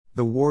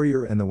The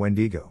Warrior and the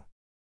Wendigo.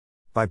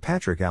 By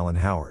Patrick Allen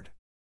Howard.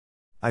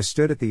 I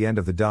stood at the end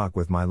of the dock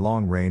with my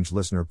long-range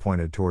listener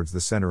pointed towards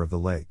the center of the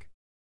lake.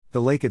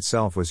 The lake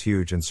itself was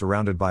huge and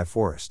surrounded by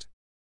forest.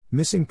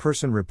 Missing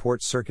person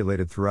reports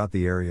circulated throughout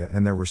the area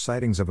and there were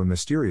sightings of a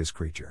mysterious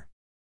creature.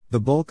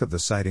 The bulk of the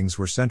sightings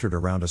were centered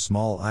around a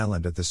small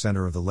island at the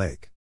center of the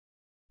lake.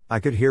 I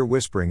could hear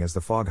whispering as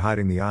the fog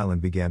hiding the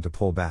island began to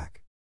pull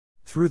back.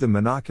 Through the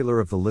monocular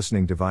of the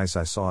listening device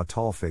I saw a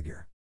tall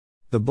figure.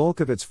 The bulk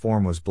of its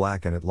form was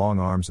black and it had long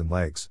arms and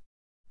legs.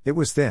 It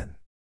was thin.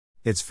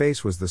 Its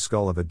face was the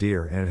skull of a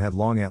deer and it had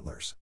long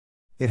antlers.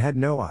 It had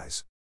no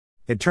eyes.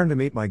 It turned to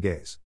meet my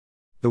gaze.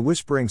 The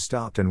whispering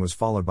stopped and was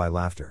followed by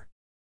laughter.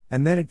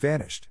 And then it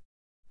vanished.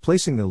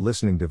 Placing the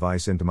listening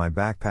device into my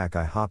backpack,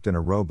 I hopped in a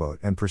rowboat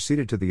and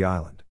proceeded to the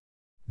island.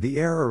 The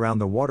air around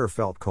the water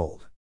felt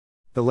cold.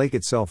 The lake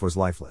itself was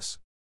lifeless.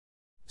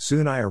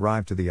 Soon I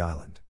arrived to the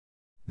island.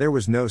 There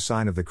was no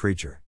sign of the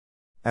creature.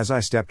 As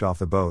I stepped off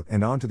the boat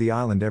and onto the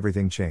island,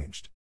 everything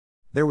changed.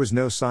 There was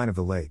no sign of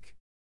the lake.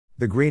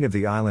 The green of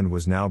the island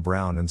was now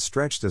brown and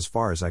stretched as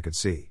far as I could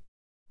see.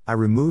 I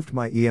removed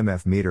my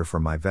EMF meter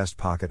from my vest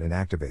pocket and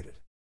activated.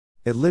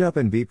 It lit up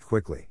and beeped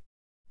quickly.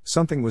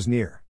 Something was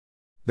near.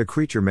 The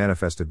creature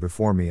manifested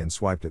before me and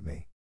swiped at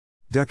me.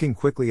 Ducking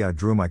quickly, I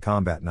drew my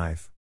combat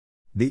knife.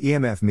 The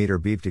EMF meter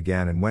beeped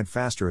again and went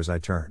faster as I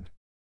turned.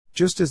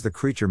 Just as the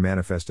creature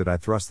manifested, I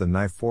thrust the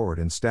knife forward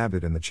and stabbed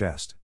it in the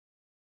chest.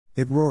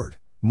 It roared,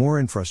 more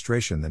in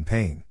frustration than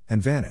pain,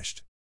 and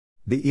vanished.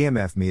 The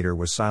EMF meter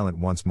was silent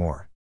once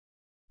more.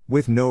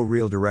 With no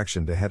real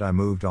direction to head, I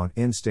moved on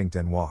instinct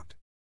and walked.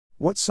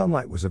 What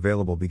sunlight was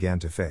available began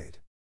to fade.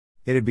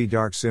 It'd be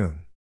dark soon.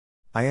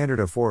 I entered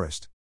a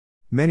forest.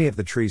 Many of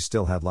the trees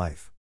still had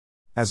life.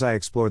 As I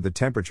explored, the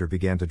temperature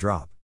began to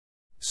drop.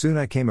 Soon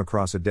I came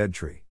across a dead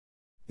tree.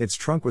 Its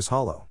trunk was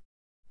hollow.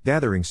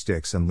 Gathering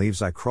sticks and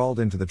leaves, I crawled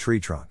into the tree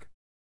trunk.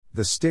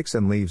 The sticks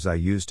and leaves I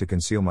used to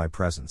conceal my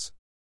presence.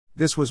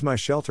 This was my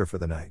shelter for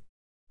the night.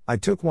 I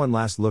took one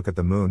last look at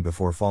the moon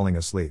before falling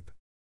asleep.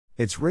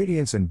 Its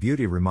radiance and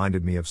beauty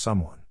reminded me of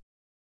someone.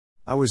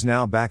 I was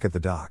now back at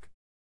the dock.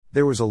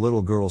 There was a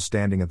little girl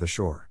standing at the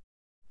shore.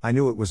 I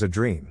knew it was a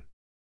dream.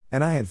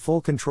 And I had full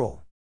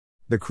control.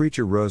 The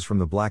creature rose from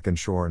the blackened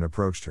shore and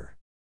approached her.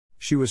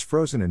 She was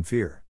frozen in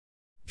fear.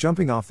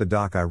 Jumping off the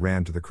dock, I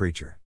ran to the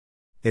creature.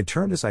 It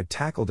turned as I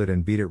tackled it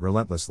and beat it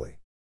relentlessly.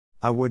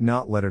 I would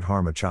not let it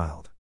harm a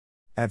child.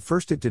 At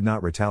first it did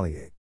not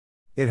retaliate.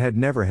 It had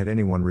never had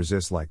anyone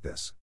resist like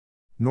this.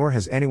 Nor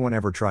has anyone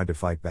ever tried to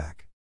fight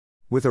back.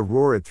 With a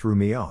roar it threw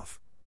me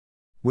off.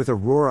 With a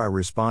roar I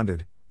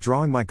responded,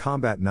 drawing my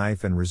combat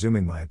knife and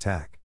resuming my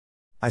attack.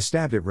 I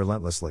stabbed it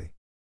relentlessly.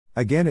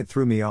 Again it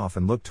threw me off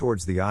and looked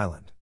towards the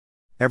island.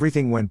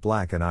 Everything went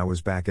black and I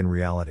was back in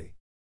reality.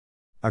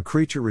 A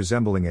creature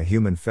resembling a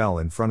human fell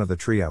in front of the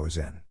tree I was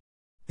in.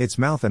 Its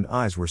mouth and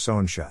eyes were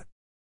sewn shut.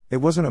 It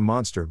wasn't a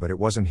monster, but it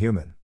wasn't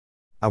human.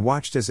 I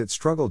watched as it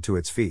struggled to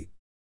its feet.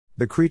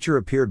 The creature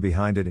appeared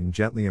behind it and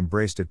gently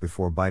embraced it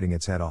before biting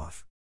its head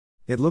off.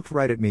 It looked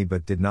right at me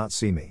but did not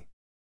see me.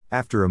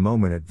 After a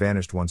moment it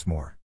vanished once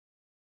more.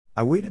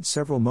 I waited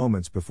several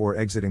moments before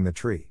exiting the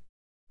tree.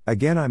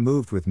 Again I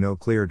moved with no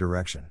clear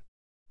direction.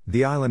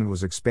 The island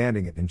was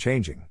expanding and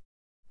changing.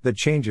 The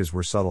changes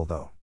were subtle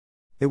though.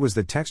 It was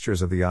the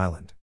textures of the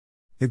island.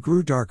 It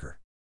grew darker.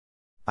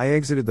 I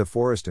exited the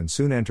forest and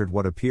soon entered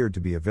what appeared to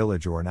be a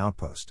village or an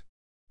outpost.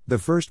 The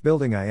first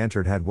building I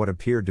entered had what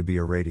appeared to be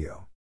a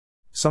radio.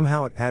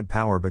 Somehow it had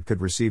power but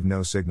could receive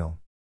no signal.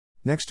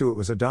 Next to it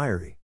was a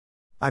diary.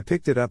 I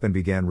picked it up and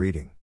began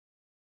reading.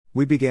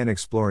 We began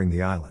exploring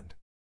the island.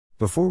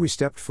 Before we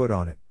stepped foot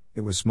on it,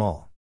 it was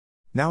small.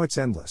 Now it's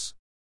endless.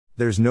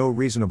 There's no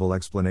reasonable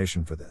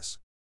explanation for this.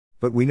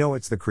 But we know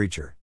it's the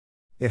creature.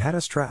 It had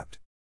us trapped.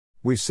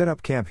 We've set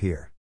up camp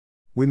here.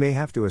 We may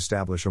have to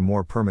establish a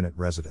more permanent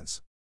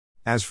residence.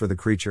 As for the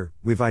creature,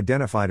 we've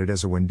identified it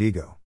as a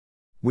Wendigo.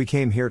 We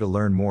came here to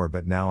learn more,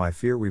 but now I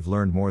fear we've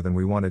learned more than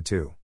we wanted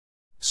to.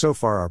 So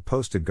far our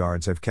posted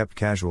guards have kept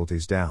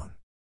casualties down.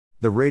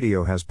 The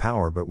radio has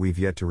power but we've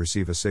yet to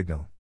receive a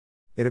signal.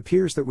 It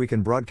appears that we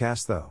can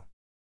broadcast though.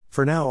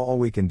 For now all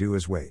we can do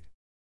is wait.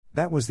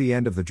 That was the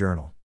end of the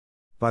journal.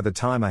 By the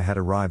time I had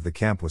arrived the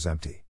camp was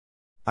empty.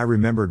 I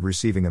remembered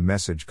receiving a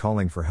message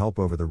calling for help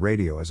over the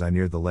radio as I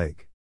neared the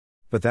lake.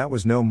 But that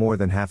was no more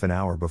than half an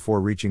hour before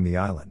reaching the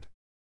island.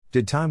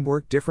 Did time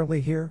work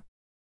differently here?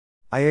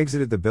 I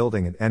exited the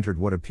building and entered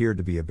what appeared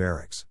to be a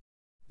barracks.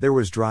 There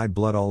was dried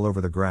blood all over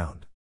the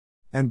ground.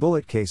 And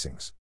bullet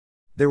casings.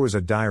 There was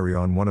a diary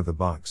on one of the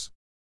bunks.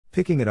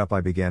 Picking it up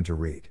I began to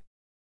read.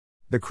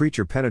 The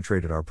creature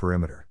penetrated our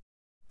perimeter.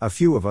 A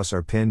few of us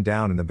are pinned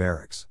down in the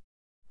barracks.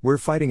 We're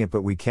fighting it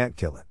but we can't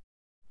kill it.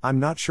 I'm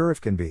not sure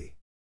if can be.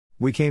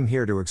 We came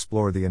here to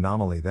explore the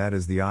anomaly that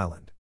is the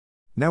island.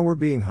 Now we're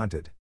being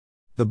hunted.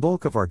 The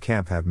bulk of our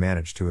camp have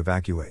managed to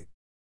evacuate.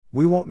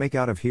 We won't make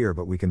out of here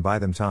but we can buy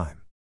them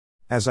time.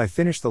 As I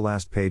finished the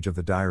last page of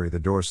the diary the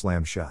door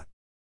slammed shut.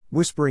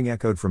 Whispering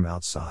echoed from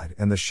outside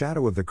and the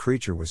shadow of the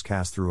creature was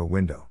cast through a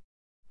window.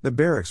 The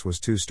barracks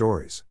was 2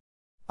 stories.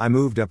 I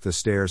moved up the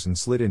stairs and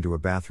slid into a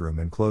bathroom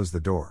and closed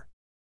the door.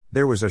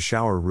 There was a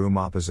shower room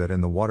opposite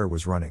and the water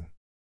was running.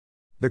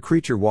 The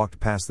creature walked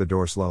past the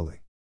door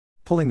slowly.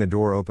 Pulling the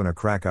door open a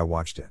crack, I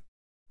watched it.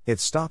 It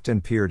stopped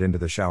and peered into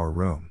the shower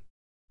room.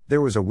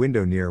 There was a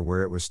window near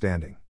where it was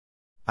standing.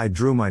 I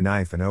drew my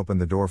knife and opened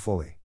the door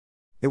fully.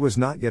 It was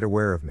not yet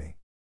aware of me.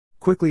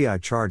 Quickly I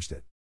charged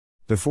it.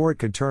 Before it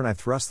could turn, I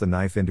thrust the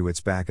knife into its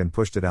back and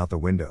pushed it out the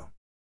window.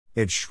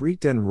 It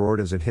shrieked and roared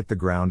as it hit the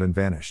ground and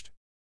vanished.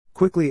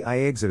 Quickly I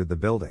exited the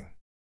building.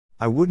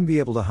 I wouldn't be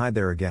able to hide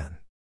there again.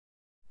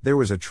 There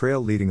was a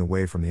trail leading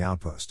away from the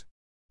outpost.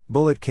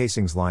 Bullet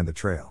casings lined the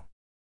trail.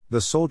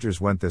 The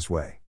soldiers went this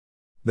way.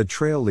 The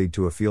trail led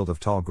to a field of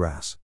tall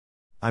grass.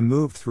 I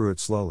moved through it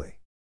slowly.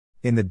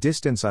 In the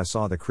distance I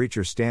saw the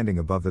creature standing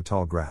above the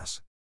tall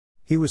grass.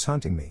 He was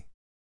hunting me,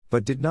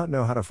 but did not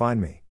know how to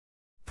find me.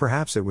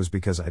 Perhaps it was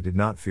because I did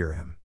not fear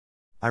him.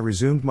 I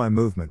resumed my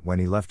movement when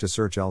he left to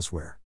search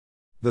elsewhere.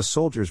 The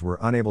soldiers were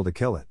unable to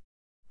kill it.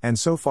 And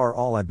so far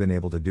all I'd been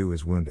able to do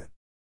is wound it.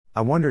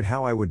 I wondered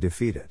how I would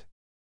defeat it.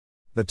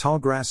 The tall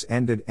grass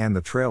ended and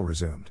the trail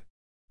resumed.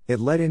 It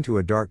led into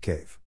a dark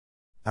cave.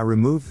 I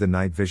removed the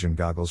night vision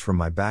goggles from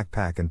my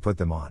backpack and put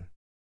them on.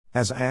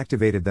 As I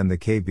activated them, the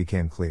cave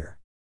became clear.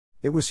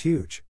 It was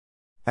huge.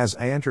 As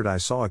I entered, I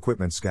saw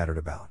equipment scattered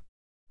about.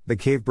 The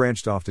cave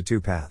branched off to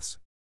two paths.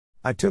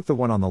 I took the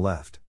one on the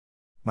left.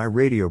 My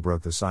radio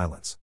broke the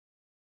silence.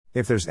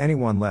 If there's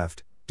anyone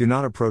left, do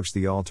not approach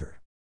the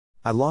altar.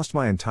 I lost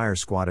my entire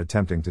squad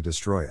attempting to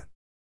destroy it.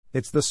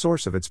 It's the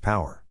source of its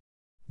power.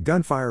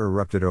 Gunfire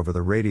erupted over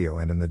the radio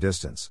and in the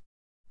distance.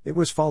 It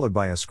was followed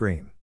by a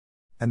scream.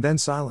 And then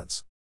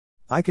silence.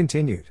 I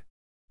continued.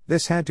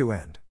 This had to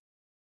end.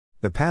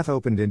 The path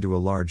opened into a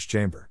large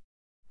chamber.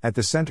 At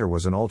the center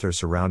was an altar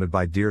surrounded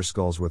by deer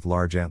skulls with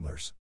large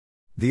antlers.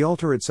 The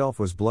altar itself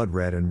was blood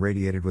red and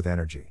radiated with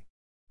energy.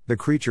 The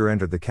creature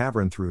entered the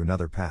cavern through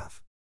another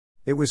path.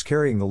 It was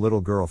carrying the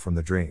little girl from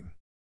the dream.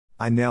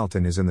 I knelt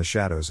and is in the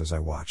shadows as I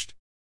watched.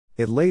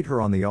 It laid her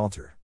on the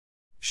altar.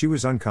 She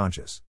was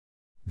unconscious.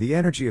 The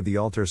energy of the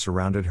altar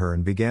surrounded her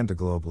and began to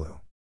glow blue.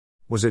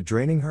 Was it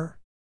draining her?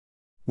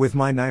 With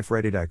my knife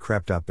readied, I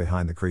crept up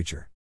behind the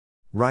creature.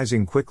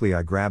 Rising quickly,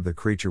 I grabbed the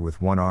creature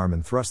with one arm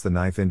and thrust the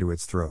knife into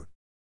its throat.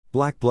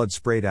 Black blood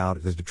sprayed out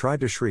as it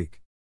tried to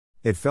shriek.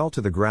 It fell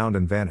to the ground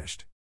and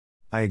vanished.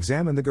 I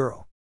examined the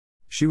girl.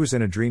 She was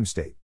in a dream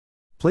state.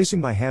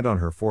 Placing my hand on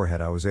her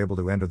forehead, I was able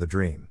to enter the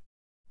dream.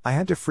 I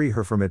had to free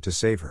her from it to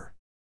save her.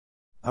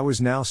 I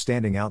was now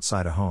standing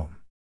outside a home.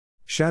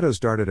 Shadows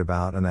darted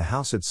about and the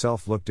house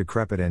itself looked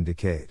decrepit and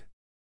decayed.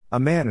 A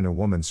man and a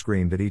woman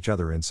screamed at each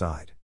other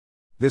inside.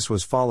 This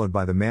was followed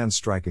by the man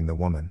striking the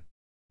woman.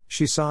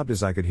 She sobbed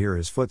as I could hear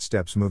his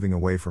footsteps moving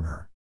away from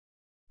her.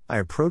 I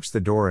approached the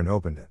door and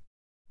opened it.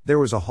 There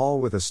was a hall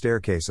with a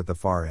staircase at the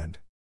far end.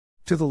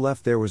 To the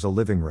left there was a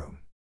living room.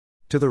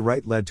 To the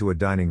right led to a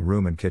dining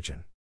room and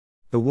kitchen.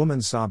 The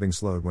woman's sobbing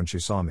slowed when she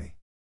saw me.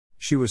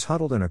 She was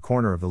huddled in a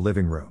corner of the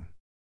living room.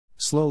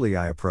 Slowly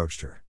I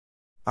approached her.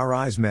 Our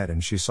eyes met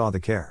and she saw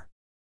the care.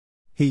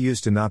 He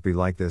used to not be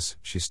like this,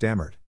 she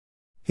stammered.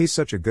 He's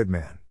such a good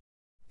man.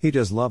 He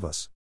does love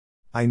us.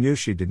 I knew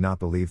she did not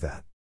believe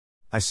that.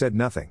 I said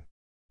nothing.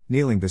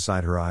 Kneeling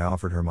beside her, I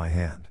offered her my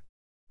hand.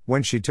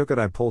 When she took it,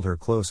 I pulled her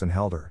close and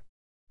held her.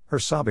 Her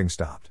sobbing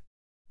stopped.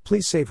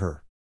 Please save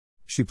her,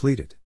 she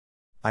pleaded.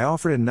 I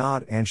offered a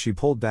nod and she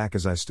pulled back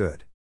as I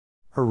stood.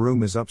 Her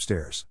room is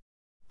upstairs.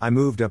 I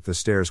moved up the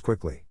stairs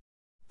quickly.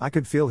 I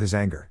could feel his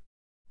anger.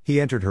 He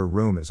entered her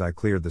room as I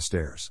cleared the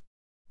stairs.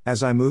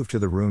 As I moved to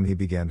the room, he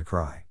began to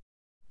cry.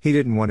 He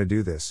didn't want to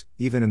do this,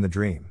 even in the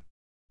dream.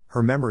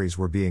 Her memories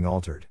were being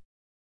altered.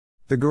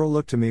 The girl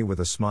looked to me with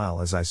a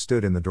smile as I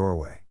stood in the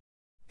doorway.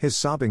 His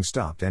sobbing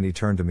stopped and he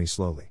turned to me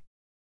slowly.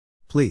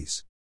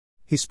 Please.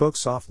 He spoke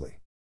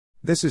softly.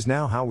 This is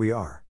now how we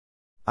are.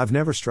 I've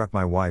never struck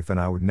my wife and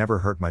I would never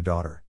hurt my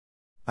daughter.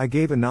 I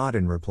gave a nod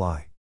in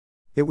reply.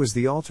 It was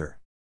the altar.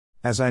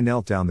 As I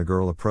knelt down, the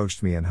girl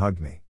approached me and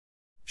hugged me.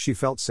 She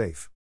felt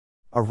safe.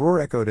 A roar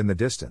echoed in the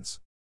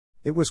distance.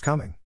 It was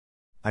coming.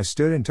 I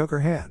stood and took her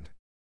hand.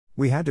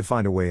 We had to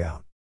find a way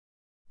out.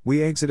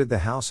 We exited the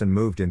house and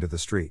moved into the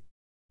street.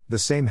 The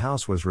same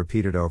house was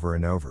repeated over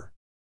and over.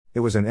 It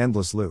was an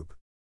endless loop.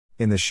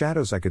 In the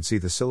shadows I could see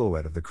the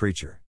silhouette of the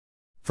creature.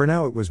 For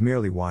now it was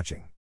merely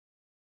watching.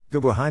 Go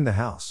behind the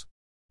house.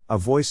 A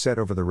voice said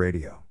over the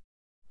radio.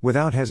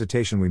 Without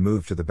hesitation we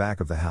moved to the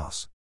back of the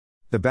house.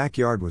 The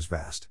backyard was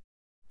vast.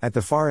 At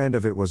the far end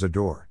of it was a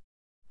door.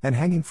 And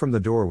hanging from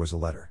the door was a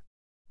letter.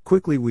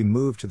 Quickly we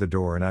moved to the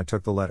door and I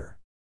took the letter.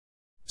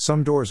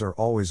 Some doors are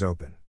always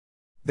open.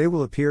 They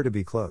will appear to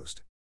be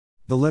closed.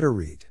 The letter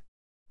read.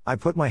 I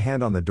put my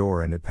hand on the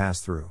door and it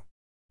passed through.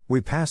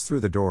 We passed through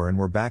the door and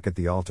were back at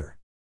the altar.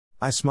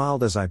 I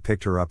smiled as I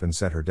picked her up and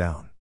set her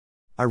down.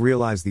 I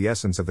realized the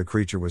essence of the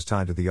creature was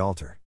tied to the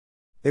altar.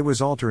 It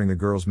was altering the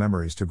girl's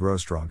memories to grow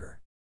stronger.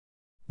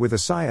 With a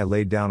sigh I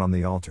laid down on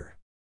the altar.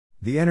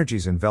 The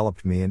energies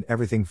enveloped me and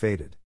everything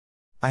faded.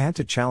 I had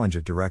to challenge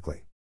it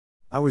directly.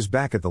 I was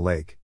back at the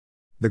lake.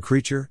 The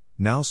creature,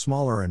 now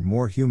smaller and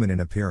more human in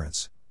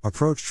appearance,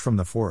 approached from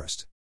the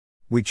forest.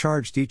 We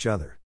charged each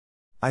other.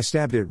 I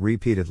stabbed it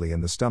repeatedly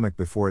in the stomach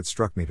before it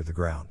struck me to the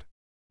ground.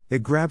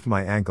 It grabbed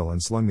my ankle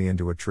and slung me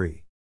into a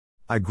tree.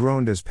 I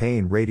groaned as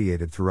pain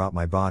radiated throughout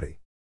my body.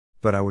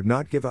 But I would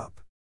not give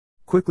up.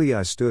 Quickly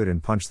I stood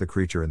and punched the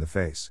creature in the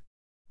face.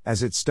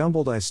 As it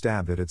stumbled, I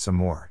stabbed at it some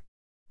more.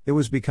 It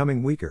was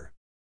becoming weaker.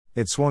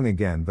 It swung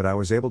again, but I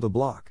was able to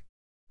block.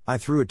 I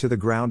threw it to the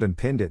ground and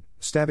pinned it,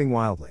 stabbing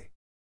wildly.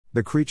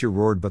 The creature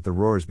roared, but the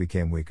roars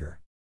became weaker.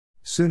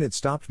 Soon it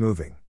stopped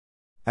moving.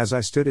 As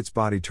I stood, its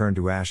body turned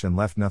to ash and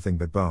left nothing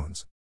but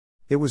bones.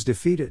 It was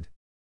defeated.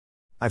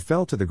 I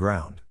fell to the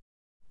ground.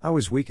 I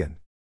was weakened.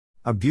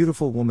 A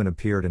beautiful woman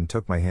appeared and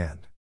took my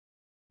hand.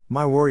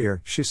 "My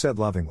warrior," she said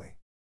lovingly.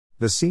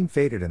 The scene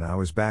faded and I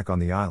was back on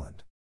the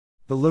island.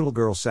 The little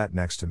girl sat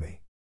next to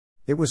me.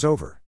 It was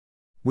over.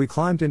 We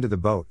climbed into the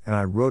boat and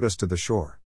I rowed us to the shore.